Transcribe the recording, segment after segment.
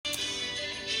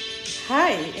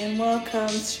Hi, and welcome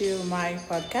to my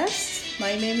podcast.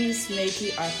 My name is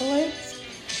Maggie Arcolette.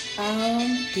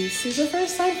 This is the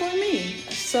first time for me.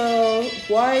 So,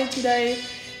 why did I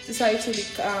decide to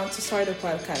start a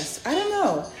podcast? I don't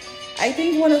know. I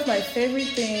think one of my favorite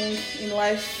things in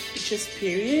life, just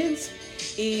periods,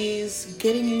 is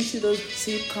getting into those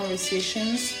deep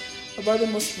conversations about the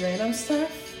most random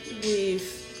stuff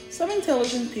with some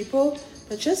intelligent people,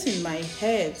 but just in my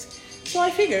head. So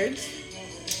I figured,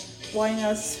 why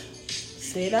not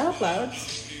say it out loud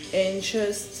and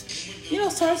just,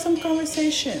 start some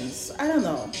conversations? I don't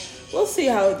know. We'll see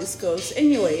how this goes.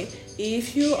 Anyway,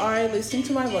 if you are listening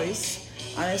to my voice,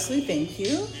 honestly, thank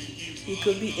you. You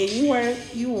could be anywhere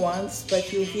you want,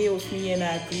 but you're here with me and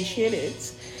I appreciate it.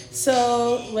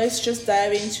 So let's just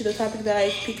dive into the topic that I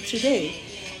picked today.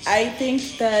 I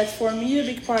think that for me, a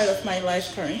big part of my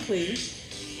life currently,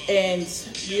 and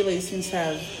really since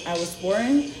I was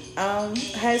born,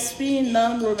 has been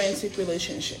non-romantic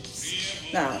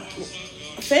relationships. Now,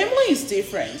 family is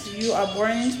different. You are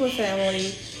born into a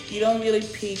family. You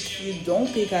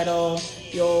don't pick at all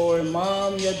your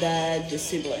mom, your dad, your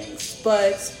siblings.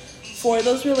 But for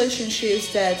those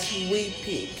relationships that we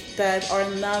pick that are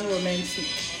non-romantic,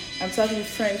 I'm talking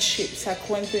friendships,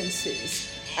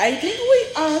 acquaintances, I think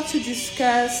we ought to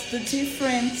discuss the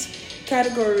different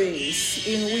categories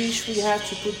in which we have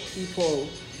to put people.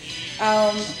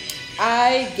 Um,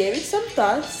 I gave it some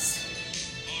thoughts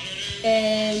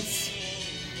and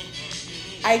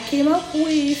I came up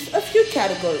with a few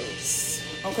categories.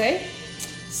 Okay,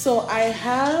 so I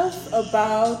have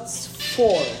about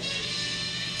four.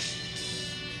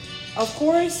 Of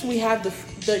course, we have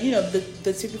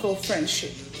the typical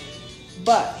friendship,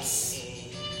 but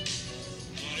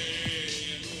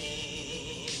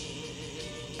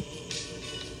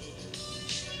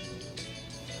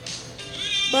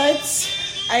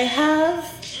I have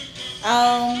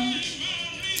um,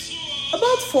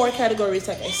 about four categories,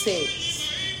 like I said.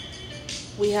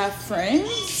 We have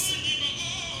friends,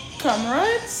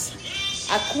 comrades,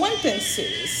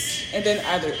 acquaintances, and then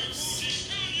others.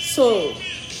 So,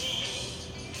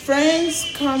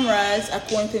 friends, comrades,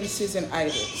 acquaintances, and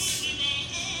others.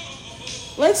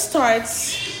 Let's start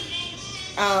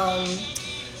um,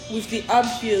 with the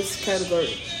obvious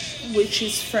category, which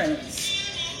is friends.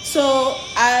 So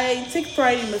I take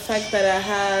pride in the fact that I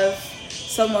have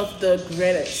some of the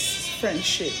greatest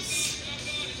friendships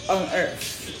on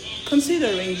earth,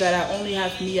 considering that I only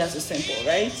have me as a sample,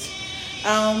 right?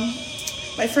 Um,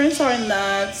 my friends are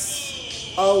not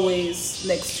always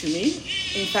next to me.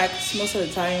 In fact, most of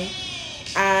the time,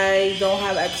 I don't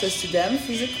have access to them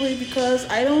physically because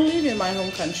I don't live in my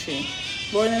home country.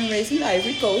 Born and raised in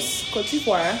Ivory Coast, Côte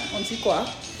d'Ivoire, Antigua.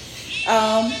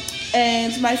 Um,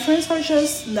 and my friends are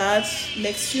just not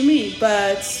next to me,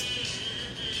 but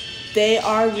they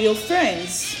are real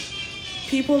friends.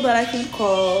 People that I can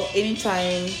call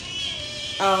anytime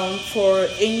for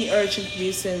any urgent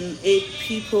reason.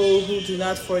 People who do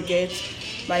not forget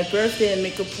my birthday and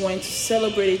make a point to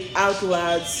celebrate it out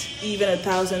loud, even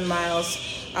 1,000 miles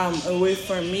away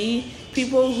from me.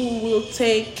 People who will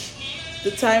take the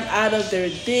time out of their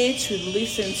day to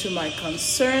listen to my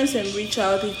concerns and reach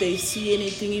out if they see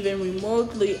anything even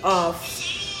remotely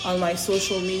off on my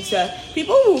social media.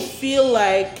 People who feel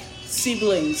like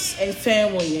siblings and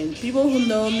family, and people who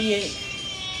know me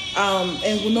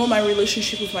and who know my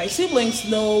relationship with my siblings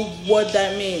know what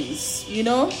that means,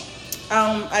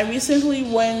 I recently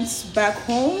went back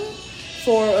home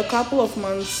for a couple of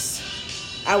months.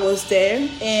 I was there,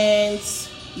 and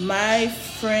my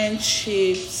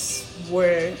friendships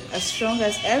were as strong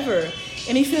as ever,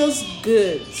 and it feels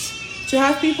good to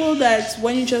have people that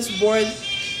when you just bored.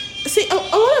 See, a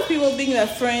lot of people think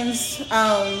that friends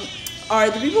are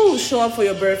the people who show up for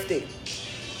your birthday.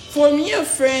 For me, a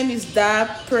friend is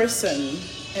that person,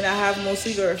 and I have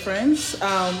mostly girlfriends.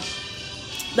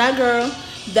 That girl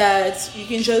that you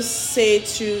can just say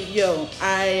to, yo,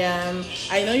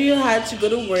 I know you had to go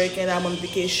to work and I'm on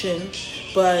vacation,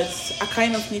 but I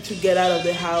kind of need to get out of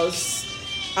the house,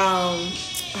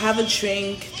 have a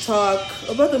drink, talk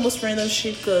about the most random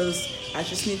shit, because I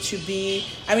just need to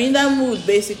I'm in that mood,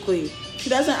 basically. She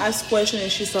doesn't ask questions,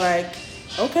 and she's like,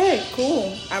 okay,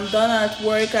 cool, I'm done at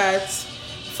work at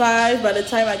 5. By the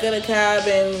time I get a cab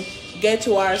and get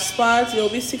to our spot, it'll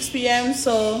be 6 p.m.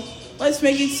 So let's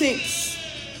make it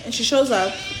 6. And she shows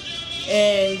up,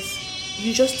 and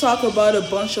you just talk about a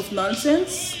bunch of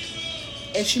nonsense,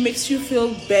 and she makes you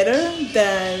feel better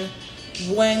than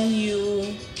when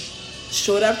you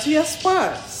showed up to your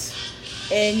spot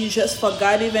and you just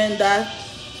forgot even that,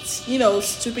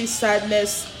 stupid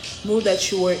sadness mood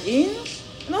that you were in.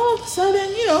 And all of a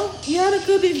sudden, you had a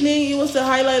good evening, it was the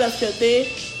highlight of your day,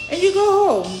 and you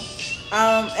go home.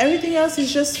 Everything else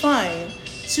is just fine.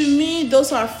 To me,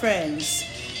 those are friends.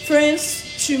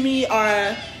 Friends to me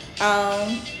are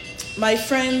my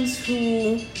friends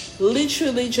who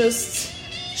literally just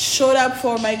showed up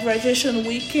for my graduation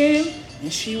weekend,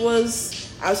 and she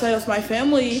was outside of my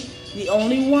family, the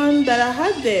only one that I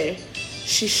had there.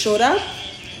 She showed up,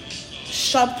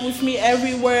 shopped with me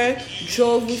everywhere,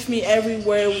 drove with me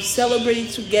everywhere. We celebrated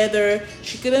together.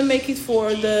 She couldn't make it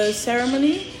for the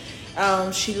ceremony.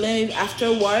 She learned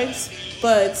afterwards,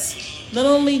 but not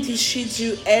only did she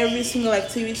do every single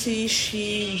activity,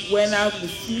 she went out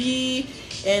with me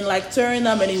and like turned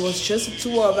up, and it was just the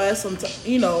two of us,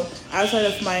 outside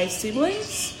of my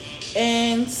siblings.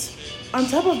 And on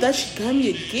top of that, she got me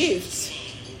a gift.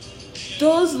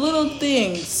 Those little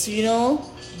things,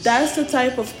 that's the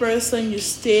type of person you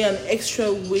stay an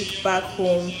extra week back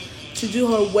home to do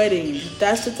her wedding.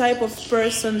 That's the type of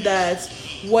person that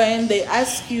when they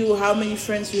ask you how many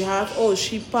friends you have, oh,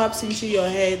 she pops into your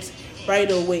head right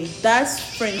away. That's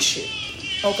friendship,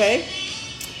 okay?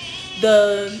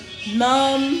 The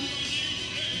non-family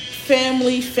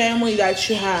that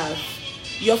you have,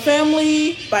 your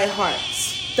family by heart,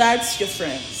 that's your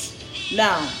friends.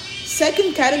 Now,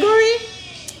 second category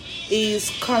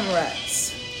is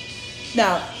comrades.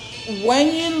 Now,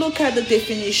 when you look at the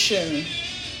definition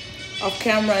of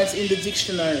comrades in the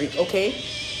dictionary, okay,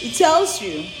 it tells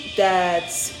you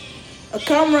that a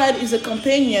comrade is a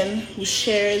companion who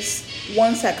shares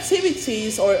one's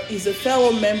activities or is a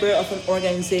fellow member of an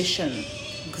organization.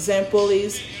 Example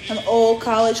is an old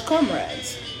college comrade.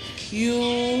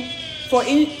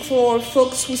 For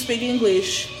folks who speak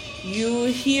English, you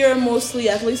hear mostly,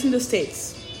 at least in the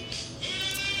States,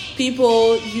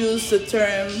 people use the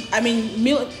term,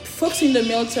 folks in the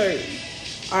military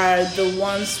are the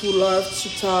ones who love to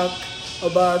talk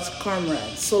about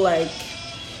comrades. So like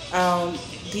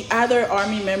the other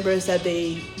army members that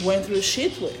they went through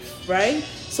shit with, right?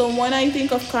 So when I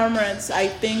think of comrades, I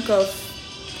think of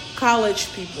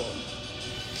college people,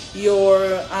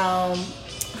 your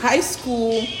high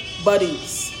school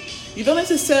buddies. You don't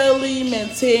necessarily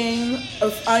maintain,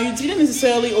 you didn't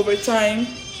necessarily over time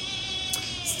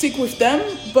stick with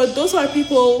them, but those are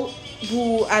people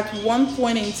who at one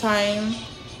point in time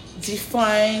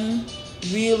define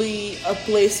really a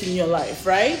place in your life,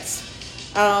 right?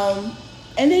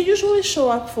 And they usually show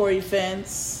up for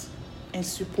events and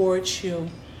support you,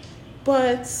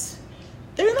 but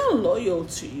they're not loyal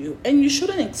to you, and you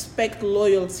shouldn't expect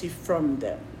loyalty from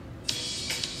them.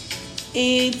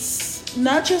 It's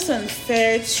not just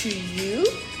unfair to you,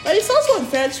 but it's also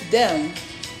unfair to them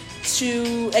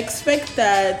to expect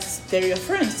that they're your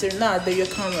friends. They're not. They're your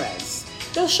comrades.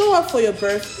 They'll show up for your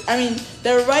birthday.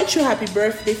 They'll write you happy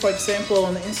birthday, for example,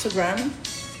 on Instagram,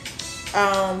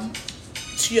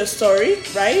 to your story,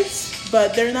 right?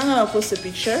 But they're not going to post a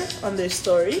picture on their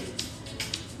story.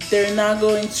 They're not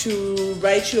going to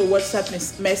write you a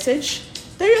WhatsApp message.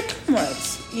 They're your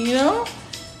comrades,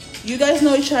 You guys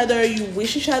know each other. You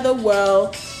wish each other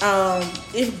well.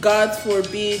 If God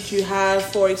forbid you have,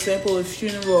 for example, a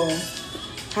funeral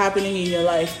happening in your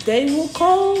life, they will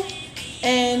call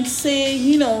and say,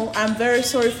 I'm very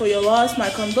sorry for your loss, my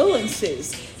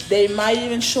condolences. They might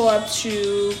even show up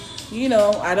to,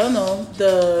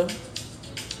 the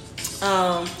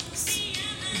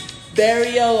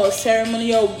burial or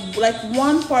ceremony or like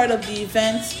one part of the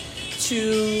event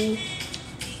to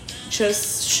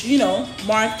just,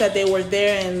 mark that they were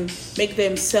there and make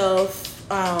themselves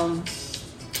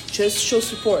just show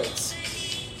support.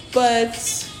 But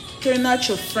they're not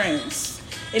your friends.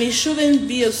 And it shouldn't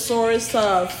be a source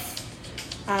of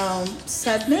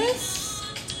sadness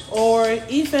or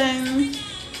even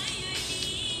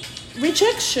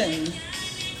rejection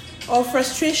or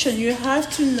frustration. You have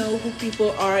to know who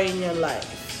people are in your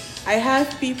life. I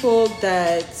have people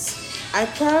that I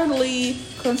proudly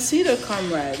consider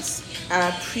comrades. I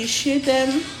appreciate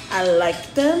them. I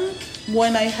like them.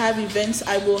 When I have events,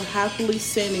 I will happily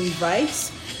send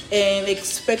invites and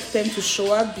expect them to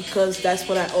show up because that's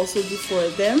what I also do for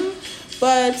them.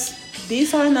 But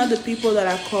these are not the people that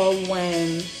I call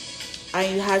when I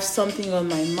have something on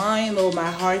my mind or my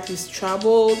heart is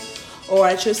troubled or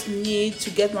I just need to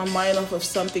get my mind off of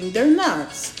something. They're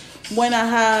not. When I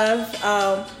have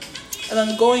an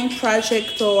ongoing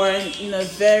project or in a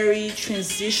very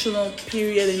transitional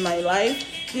period in my life,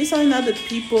 these are not the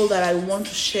people that I want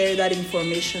to share that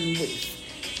information with.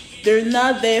 They're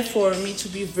not there for me to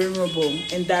be vulnerable,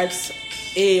 and that's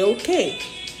A-okay.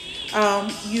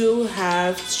 You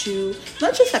have to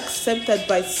not just accept that,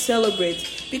 but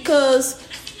celebrate, because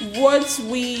what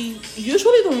we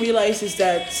usually don't realize is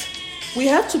that We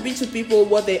have to be to people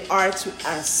what they are to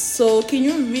us. So can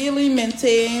you really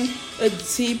maintain a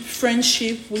deep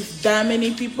friendship with that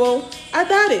many people? I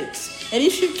doubt it. And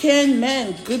if you can,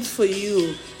 man, good for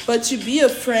you. But to be a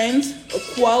friend, a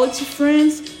quality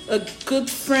friend, a good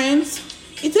friend,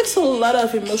 it takes a lot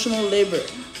of emotional labor.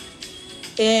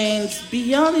 And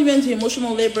beyond even the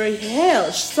emotional labor,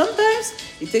 hell, sometimes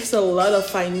it takes a lot of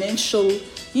financial,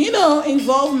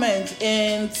 involvement.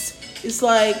 And it's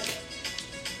like,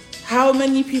 how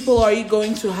many people are you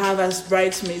going to have as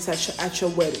bridesmaids at your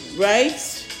wedding,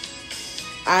 right?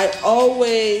 I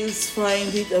always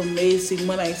find it amazing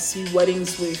when I see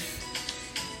weddings with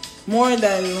more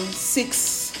than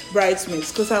 6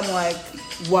 bridesmaids, because I'm like,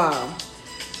 wow.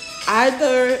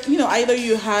 Either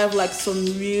you have like some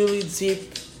really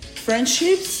deep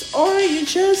friendships, or you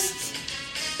just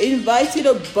invited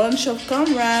a bunch of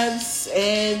comrades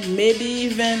and maybe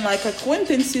even like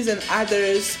acquaintances and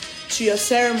others to your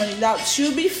ceremony. Now,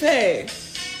 to be fair,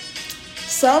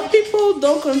 some people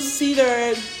don't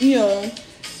consider,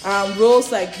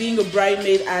 roles like being a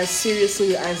bridesmaid as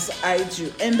seriously as I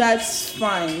do. And that's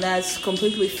fine. That's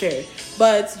completely fair.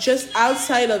 But just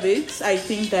outside of it, I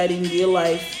think that in real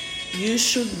life, you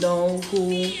should know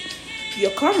who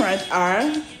your comrades are,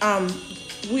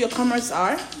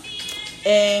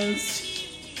 and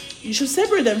you should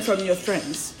separate them from your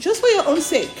friends, just for your own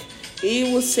sake.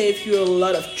 It will save you a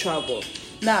lot of trouble.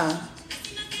 Now,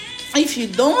 if you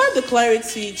don't have the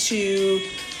clarity to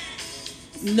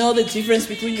know the difference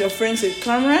between your friends and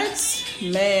comrades,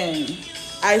 man,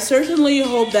 I certainly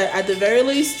hope that at the very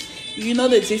least, you know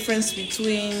the difference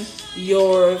between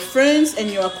your friends and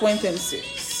your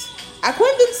acquaintances.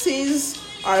 Acquaintances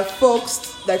are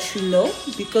folks that you know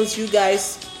because you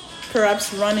guys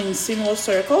perhaps run in similar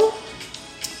circle,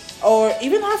 or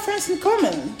even have friends in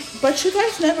common, but you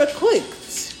guys never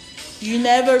clicked. You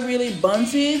never really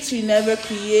bonded. You never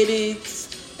created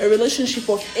a relationship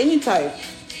of any type.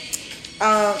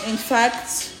 In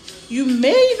fact, you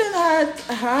may even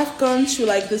have gone to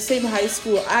like the same high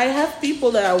school. I have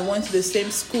people that I went to the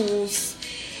same schools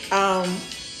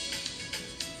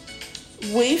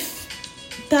with,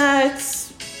 that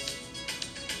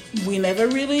we never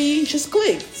really just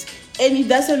clicked. And it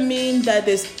doesn't mean that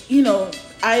there's,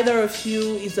 either of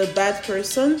you is a bad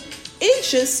person. It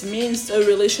just means a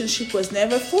relationship was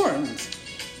never formed.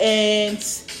 And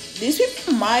these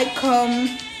people might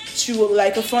come to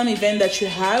like a fun event that you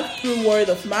have through word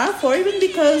of mouth, or even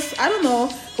because, I don't know,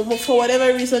 for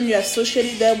whatever reason you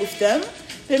associated them with them.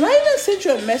 They might even send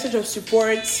you a message of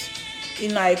support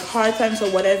in like hard times or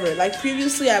whatever. Like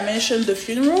previously I mentioned the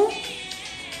funeral.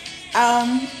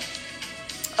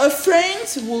 A friend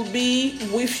will be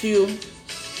with you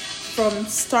from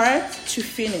start to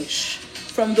finish.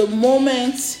 From the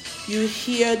moment you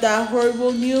hear that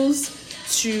horrible news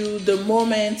to the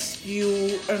moment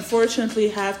you unfortunately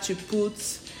have to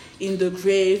put in the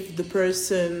grave the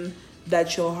person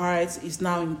that your heart is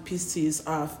now in pieces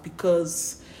of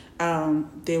because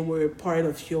they were part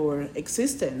of your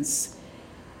existence.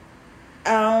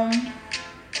 A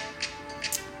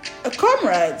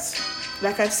comrade,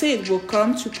 like I said, will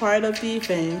come to part of the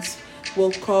event,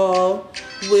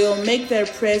 will make their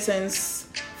presence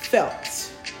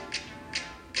felt,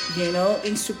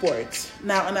 in support.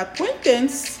 Now, an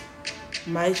acquaintance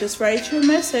might just write you a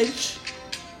message.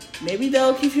 Maybe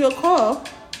they'll give you a call.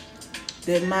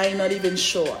 They might not even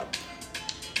show up.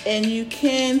 And you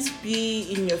can't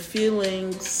be in your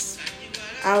feelings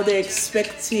out there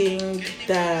expecting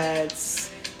that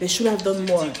they should have done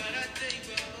more.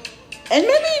 And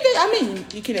maybe even,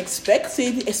 you can expect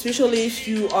it, especially if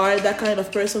you are that kind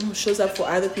of person who shows up for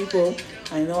other people.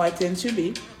 I know I tend to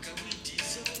be.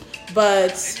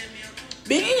 But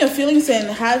being in your feelings and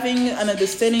having an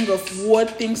understanding of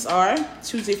what things are,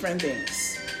 2 different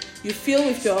things. You feel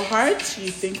with your heart,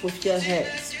 you think with your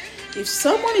head. If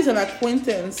someone is an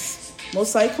acquaintance,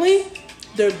 most likely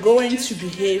they're going to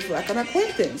behave like an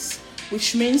acquaintance,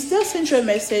 which means they'll send you a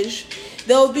message.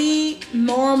 They'll be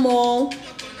normal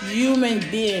human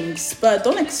beings, but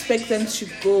don't expect them to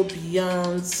go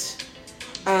beyond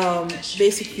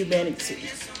basic humanity.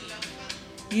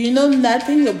 You know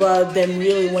nothing about them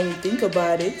really when you think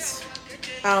about it.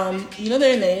 You know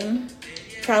their name,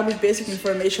 probably basic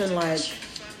information like,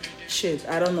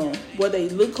 I don't know, what they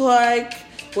look like,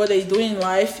 what they do in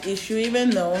life, if you even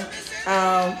know,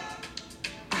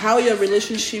 how your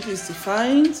relationship is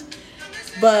defined.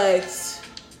 But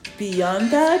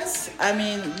beyond that,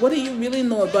 what do you really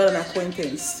know about an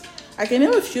acquaintance? I can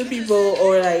know a few people,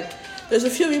 or like, there's a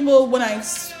few people when I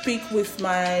speak with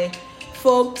my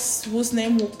folks whose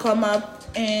name will come up,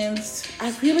 and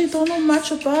I really don't know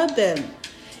much about them.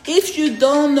 If you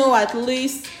don't know at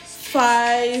least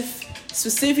 5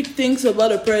 specific things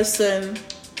about a person,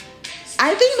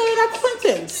 I think they're an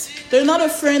acquaintance. They're not a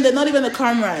friend. They're not even a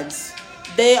comrade.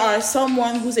 They are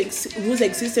someone whose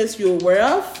existence you're aware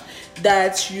of,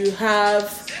 that you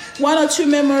have 1 or 2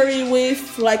 memory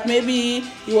with, like maybe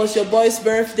it was your boy's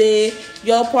birthday,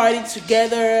 y'all partied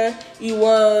together, it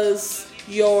was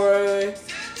your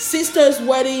sister's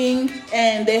wedding,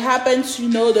 and they happened to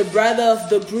know the brother of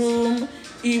the groom.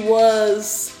 It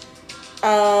was,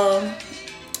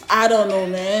 I don't know,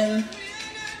 man.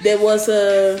 There was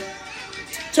a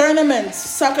tournament,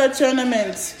 soccer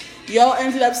tournament. Y'all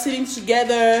ended up sitting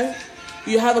together.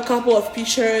 You have a couple of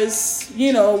pictures,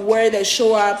 where they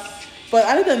show up. But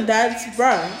other than that,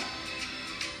 bruh,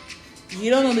 you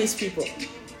don't know these people.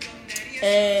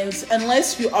 And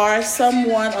unless you are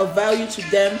someone of value to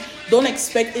them, don't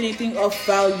expect anything of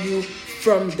value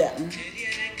from them.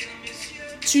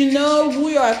 To know who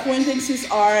your acquaintances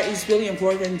are is really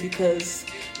important, because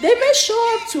they may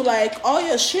show up to like all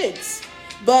your shits.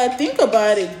 But think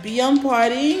about it, beyond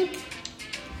partying,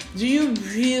 do you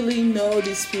really know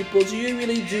these people? Do you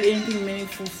really do anything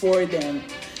meaningful for them?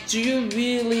 Do you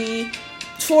really,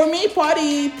 for me,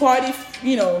 party,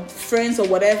 friends or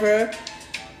whatever,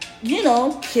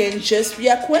 can just be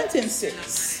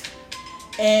acquaintances.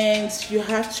 And you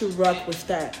have to rock with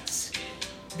that,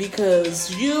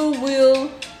 because you will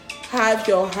have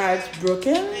your heart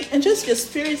broken and just your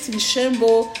spirits in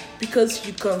shambles, because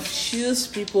you confuse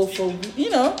people for,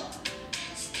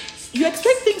 you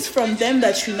expect things from them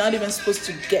that you're not even supposed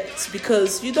to get,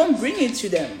 because you don't bring it to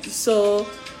them. So,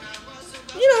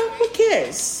 who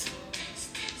cares?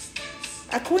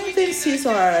 Acquaintances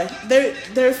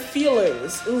they're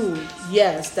feelers. Ooh,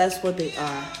 yes, that's what they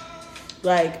are.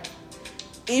 Like,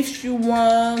 if you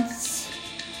want,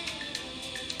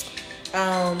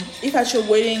 if at your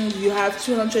wedding you have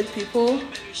 200 people,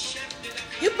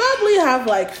 you probably have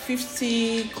like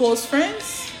 50 close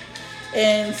friends.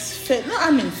 And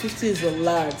 50 is a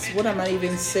lot. What am I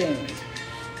even saying?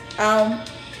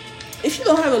 If you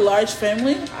don't have a large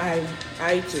family,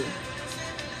 I do.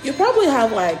 You probably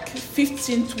have like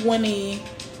 15, 20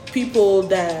 people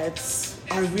that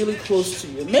are really close to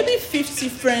you. Maybe 50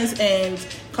 friends and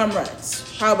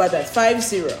comrades. How about that?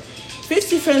 50.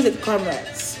 50 friends and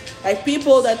comrades. Like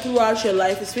people that throughout your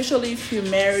life, especially if you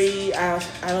marry at,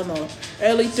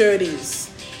 early 30s,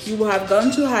 you will have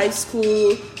gone to high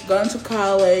school, gone to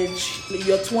college,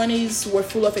 your 20s were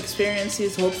full of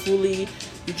experiences, hopefully.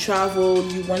 You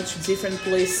traveled, you went to different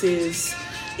places.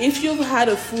 If you've had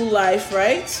a full life,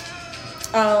 right,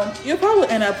 you'll probably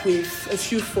end up with a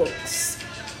few folks.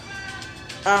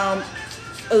 A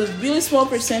really small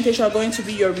percentage are going to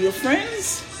be your real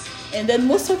friends, and then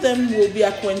most of them will be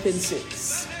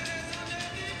acquaintances.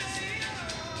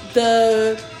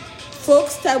 The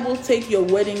folks that will take your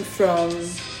wedding from,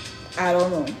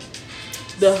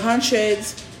 the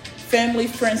hundreds, family,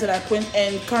 friends,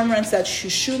 and comrades that you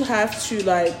should have to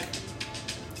like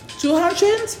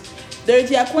 200, they're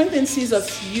the acquaintances of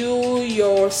you,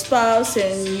 your spouse,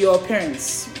 and your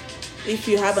parents. If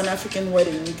you have an African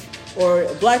wedding or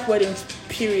a black wedding,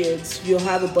 period, you'll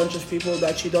have a bunch of people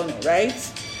that you don't know, right?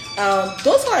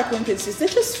 Those are acquaintances. They're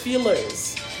just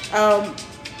feelers.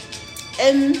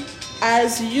 And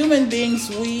as human beings,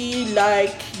 we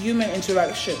like human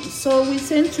interaction. So we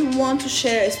tend to want to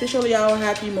share, especially our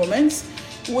happy moments,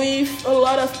 with a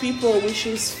lot of people, which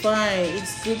is fine.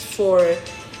 It's good for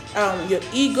your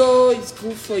ego. It's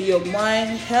good for your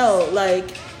mind. Hell,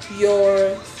 like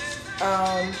your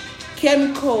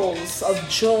chemicals of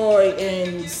joy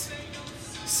and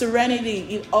serenity,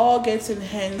 it all gets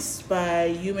enhanced by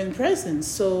human presence.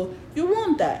 So you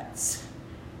want that.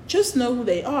 Just know who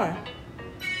they are.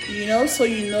 So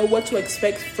you know what to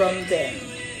expect from them.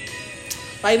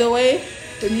 By the way,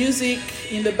 the music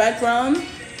in the background,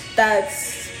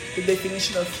 that's the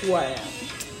definition of who I am.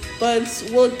 But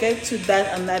we'll get to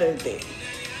that another day.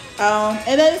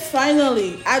 And then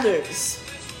finally, others.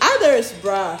 Others,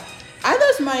 bruh.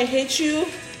 Others might hate you.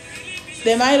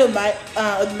 They might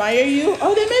admire you,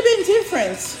 or they may be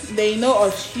indifferent. They know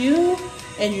of you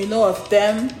and you know of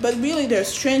them, but really they're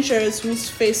strangers whose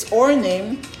face or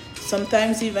name,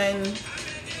 sometimes even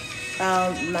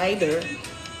neither,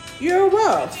 you're aware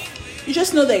of. You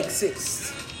just know they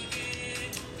exist.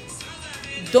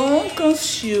 Don't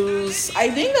confuse. I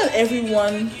think that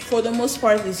everyone, for the most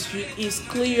part, is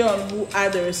clear on who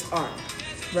others are,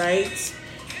 right?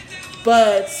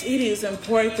 But it is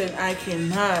important. I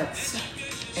cannot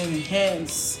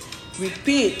enhance,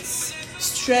 repeat,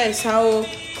 stress how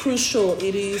crucial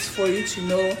it is for you to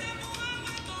know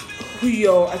who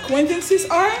your acquaintances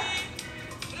are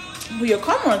who your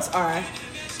comrades are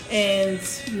and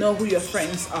know who your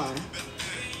friends are.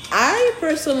 I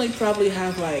personally probably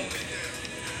have like,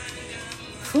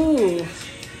 whew,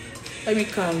 let me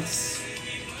count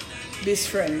these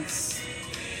friends.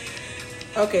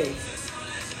 Okay,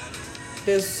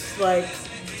 there's like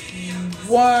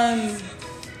one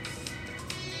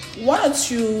or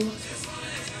two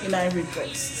in Ivory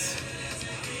Coast.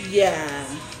 Yeah,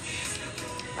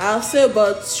 I'll say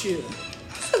about two.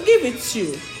 I'll give it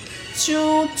two.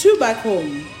 Two back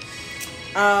home.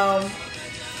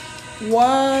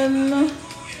 One.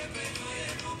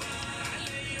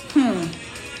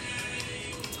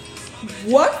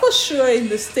 One for sure in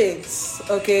the States,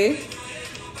 okay?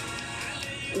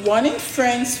 One in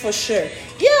France for sure.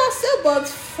 Yeah, I'll say about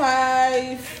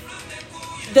five.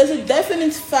 There's a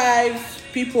definite five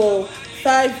people,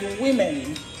 five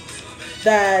women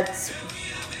that,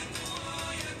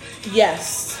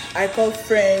 yes, I call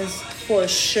friends for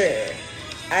sure.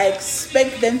 I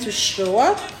expect them to show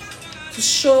up, to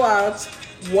show out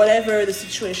whatever the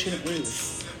situation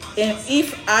is. And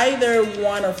if either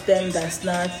one of them does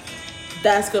not,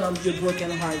 that's gonna be a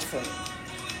broken heart for me.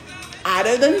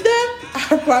 Other than them,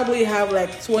 I probably have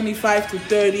like 25 to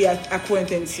 30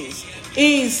 acquaintances.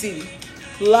 Easy.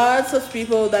 Lots of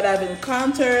people that I've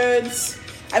encountered.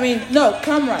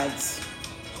 Comrades.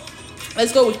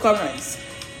 Let's go with comrades.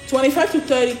 25 to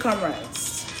 30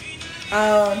 comrades.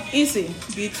 Easy.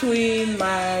 Between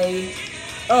my...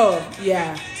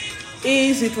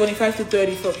 Easy 25 to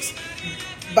 30 folks.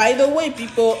 By the way,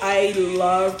 people I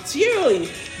love dearly,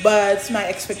 but my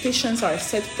expectations are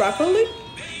set properly.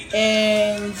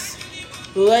 And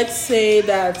let's say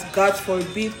that, God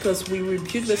forbid, because we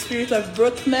rebuke the spirit of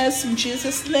brokenness in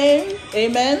Jesus' name.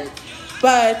 Amen.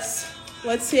 But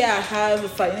let's say I have a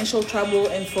financial trouble,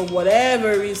 and for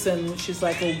whatever reason, which is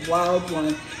like a wild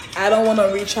one, I don't want to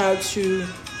reach out to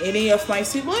any of my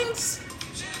siblings.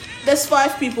 There's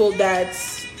five people that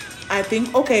I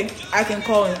think, okay, I can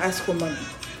call and ask for money.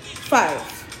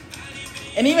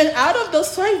 5. And even out of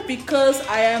those 5, because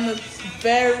I am a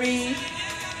very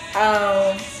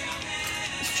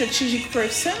strategic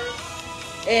person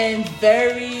and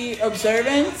very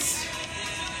observant,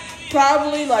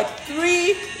 probably like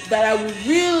 3 that I would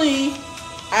really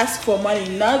ask for money,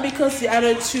 not because the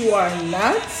other 2 are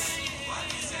not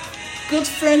good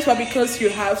friends, but because you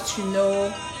have to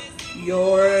know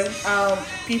your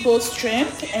people's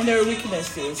strength and their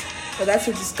weaknesses. But that's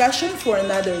a discussion for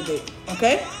another day,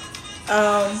 okay?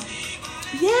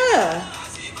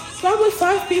 Probably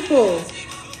 5 people.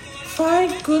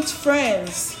 5 good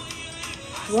friends.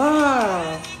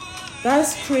 Wow,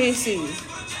 that's crazy.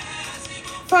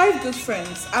 5 good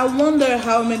friends. I wonder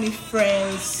how many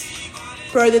friends,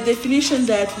 per the definition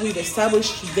that we've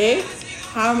established today,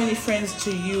 how many friends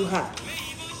do you have?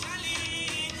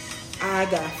 I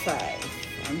got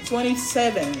 5. I'm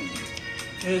 27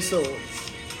 years old,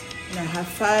 and I have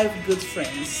 5 good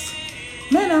friends.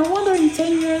 Man, I wonder in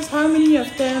 10 years how many of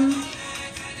them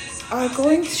are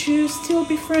going to still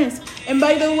be friends. And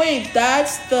by the way,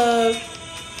 that's the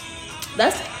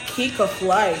kick of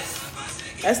life.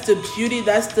 That's the beauty.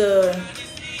 That's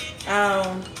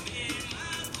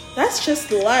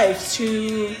just life,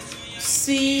 to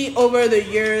see over the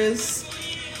years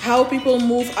how people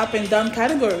move up and down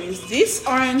categories. These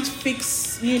aren't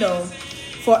fixed,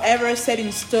 forever set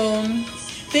in stone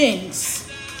things.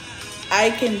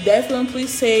 I can definitely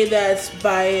say that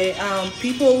by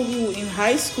people who in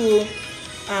high school,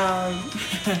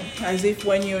 as if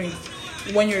when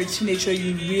you're a teenager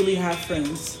you really have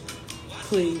friends.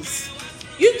 Please,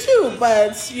 you too,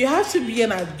 but you have to be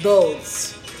an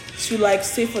adult to like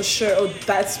say for sure, oh,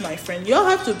 that's my friend. You all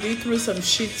have to be through some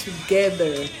shit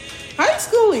together. High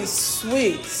school is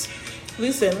sweet.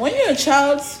 Listen, when you're a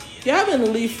child, you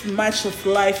haven't lived much of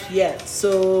life yet,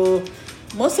 so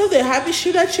most of the happy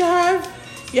shit that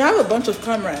you have a bunch of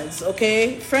comrades,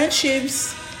 okay?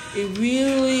 Friendships, it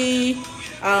really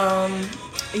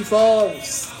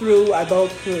evolves through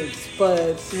adulthood.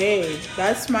 But hey,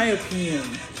 that's my opinion.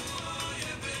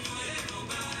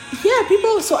 Yeah,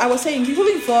 so I was saying, people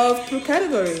evolve through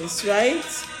categories, right?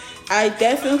 I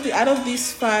definitely, out of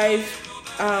these 5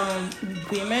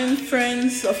 women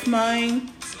friends of mine,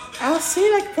 I'll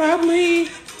say like probably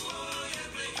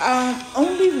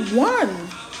only one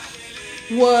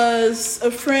was a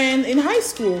friend in high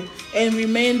school and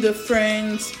remained a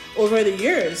friend over the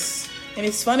years. And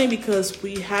it's funny because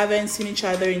we haven't seen each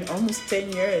other in almost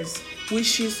 10 years,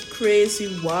 which is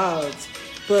crazy wild.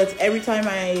 But every time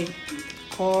I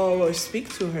call or speak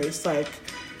to her, it's like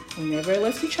we never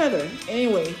left each other.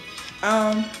 Anyway,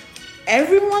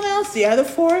 everyone else, the other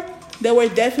 4, they were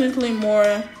definitely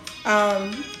more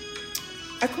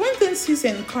Acquaintances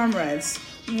and comrades.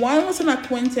 One was an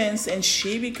acquaintance and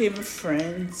she became a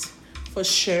friend for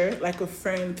sure, like a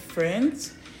friend.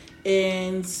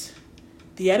 And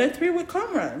the other three were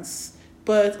comrades.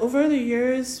 But over the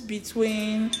years,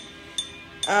 between,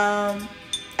 I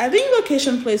think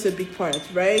location plays a big part,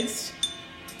 right?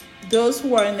 Those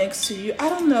who are next to you, I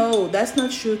don't know. That's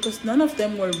not true because none of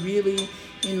them were really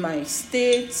in my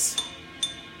state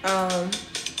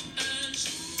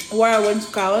where I went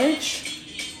to college.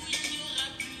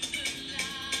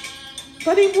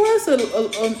 But it was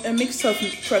a mix of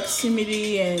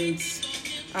proximity and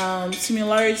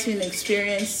similarity in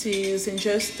experiences and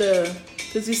just the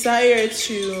desire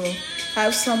to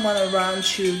have someone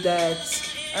around you that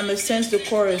understands the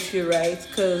core of you, right?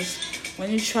 Because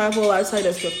when you travel outside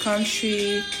of your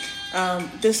country,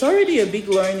 there's already a big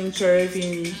learning curve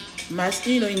in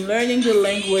in learning the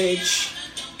language,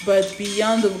 but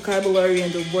beyond the vocabulary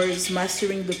and the words,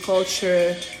 mastering the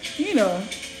culture, you know,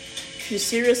 if you're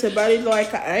serious about it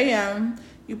like I am,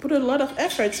 you put a lot of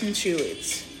effort into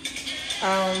it.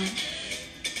 Um,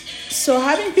 so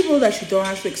having people that you don't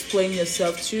have to explain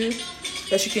yourself to,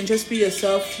 that you can just be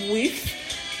yourself with,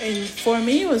 and for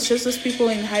me, it was just those people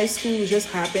in high school who just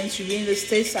happened to be in the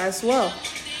States as well.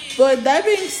 But that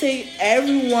being said,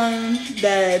 everyone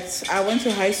that I went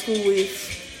to high school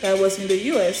with that was in the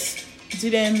US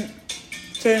didn't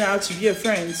turn out to be a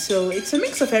friend. So it's a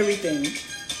mix of everything.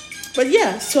 But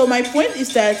yeah, so my point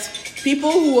is that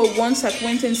people who were once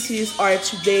acquaintances are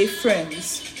today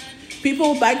friends.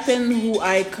 People back then who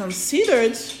I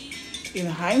considered, in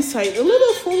hindsight, a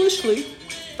little foolishly,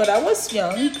 but I was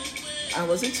young, I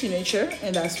was a teenager,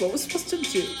 and that's what we're supposed to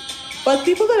do. But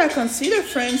people that I consider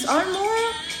friends are more,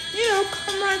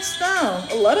 comrades now.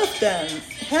 A lot of them.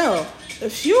 Hell, a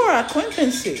few are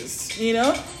acquaintances. And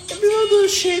people do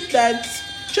shit that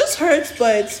just hurts,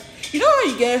 but you know how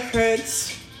you get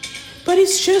hurt? But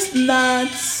it's just not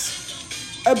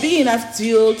a big enough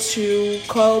deal to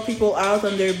call people out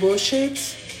on their bullshit.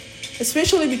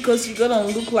 Especially because you're gonna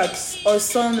look like or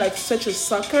sound like such a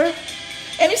sucker.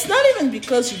 And it's not even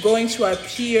because you're going to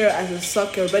appear as a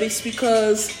sucker, but it's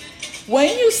because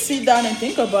when you sit down and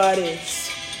think about it,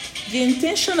 the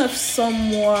intention of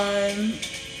someone,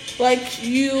 like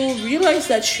you realize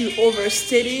that you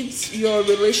overstated your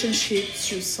relationship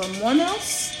to someone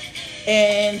else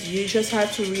and you just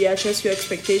have to readjust your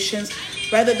expectations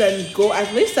rather than go,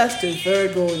 at least that's the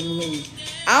Virgo in me.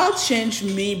 I'll change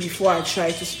me before I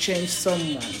try to change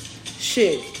someone.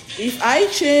 Shit. If I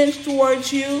change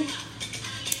towards you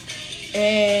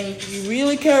and you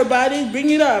really care about it,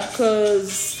 bring it up,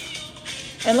 because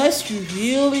unless you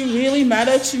really, really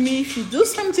matter to me, if you do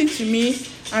something to me,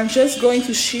 I'm just going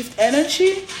to shift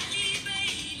energy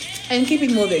and keep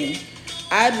it moving.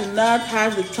 I do not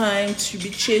have the time to be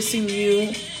chasing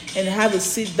you and have a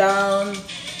sit down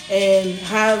and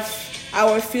have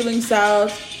our feelings out.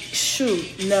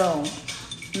 Shoot, no.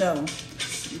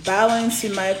 Balance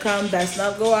in my account does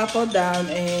not go up or down,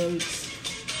 and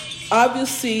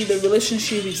obviously the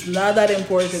relationship is not that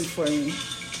important for me.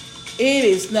 It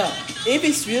is not. If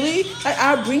it's really,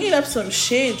 I'll bring it up some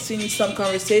shades in some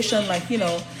conversation, like, you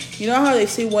know how they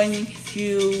say when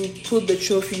you put the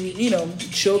truth in,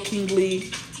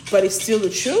 jokingly, but it's still the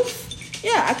truth?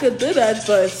 Yeah, I could do that,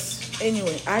 but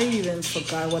anyway, I even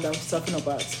forgot what I was talking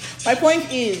about. My point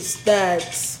is that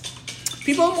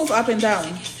people move up and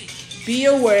down. Be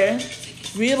aware,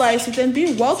 realize it, and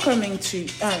be welcoming to,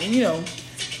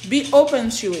 be open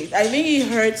to it. I think it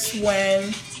hurts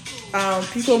when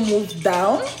people move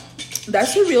down.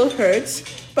 That's a real hurt.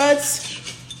 But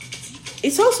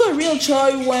it's also a real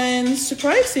joy when,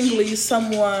 surprisingly,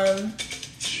 someone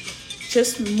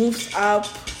just moves up,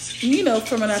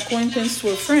 from an acquaintance to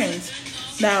a friend.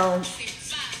 Now,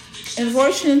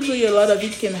 unfortunately, a lot of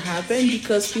it can happen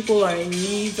because people are in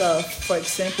need of, for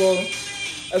example,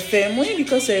 a family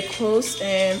because they're close,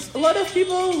 and a lot of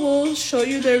people will show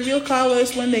you their real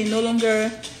colors when they no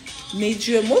longer need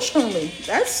you emotionally.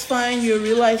 That's fine. You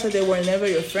realize that they were never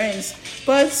your friends,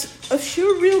 but a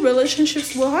few real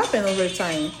relationships will happen over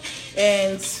time.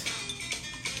 And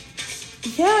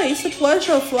yeah, it's a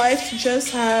pleasure of life to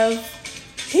just have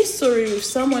history with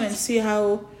someone and see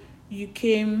how you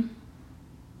came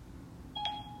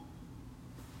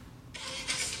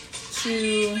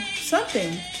to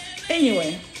something.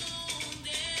 Anyway,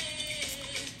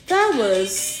 that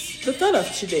was the thought of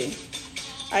today.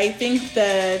 I think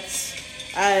that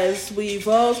as we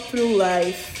evolve through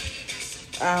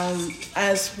life,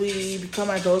 as we become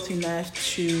adult enough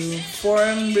to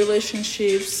form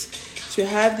relationships, to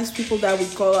have these people that we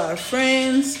call our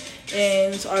friends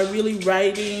and are really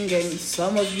riding and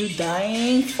some of you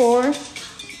dying for,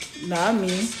 not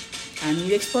me. I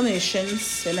need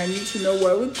explanations and I need to know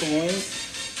where we're going.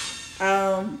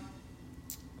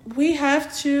 We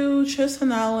have to just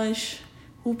acknowledge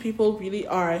who people really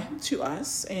are to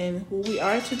us and who we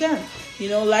are to them.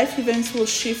 Life events will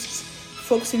shift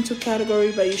folks into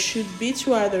category, but you should be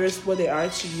to others what they are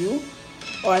to you,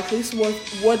 or at least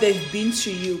what they've been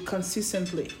to you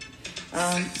consistently.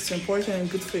 It's important and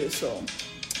good for your soul.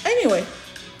 Anyway,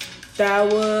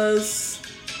 that was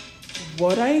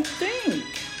what I think.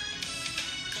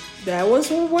 That was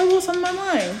what was on my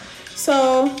mind.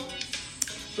 So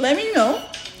let me know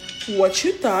what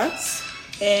you thought,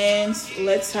 and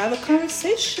let's have a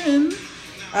conversation.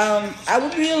 I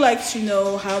would really like to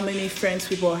know how many friends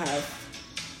people have.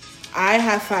 I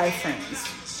have 5 friends.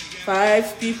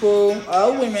 5 people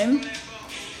are women,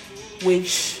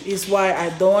 which is why I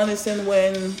don't understand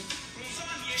when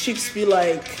chicks be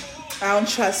like, I don't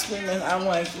trust women. I'm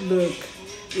like, look,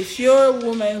 if you're a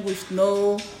woman with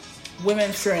no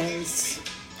women friends,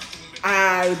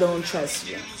 I don't trust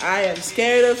you. I am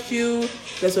scared of you.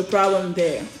 There's a problem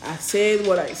there. I said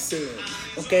what I said,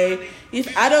 okay?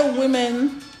 If other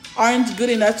women aren't good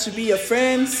enough to be your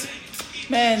friends,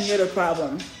 man, you're the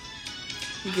problem.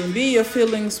 You can be your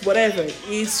feelings, whatever,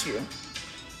 it's you.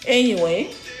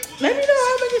 Anyway, let me know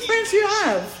how many friends you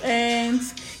have. And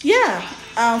yeah,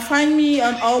 find me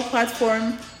on all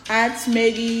platforms at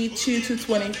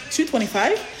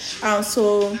Maggie225.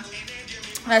 So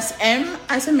that's M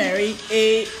as in Mary,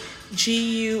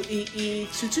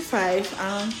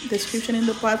 AGUEE225. Description in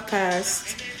the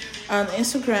podcast. On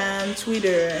Instagram,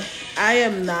 Twitter. I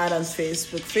am not on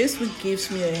Facebook. Facebook gives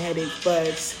me a headache,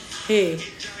 but hey,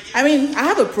 I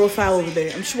have a profile over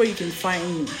there. I'm sure you can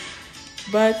find me.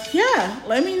 But yeah,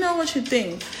 let me know what you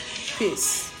think.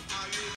 Peace.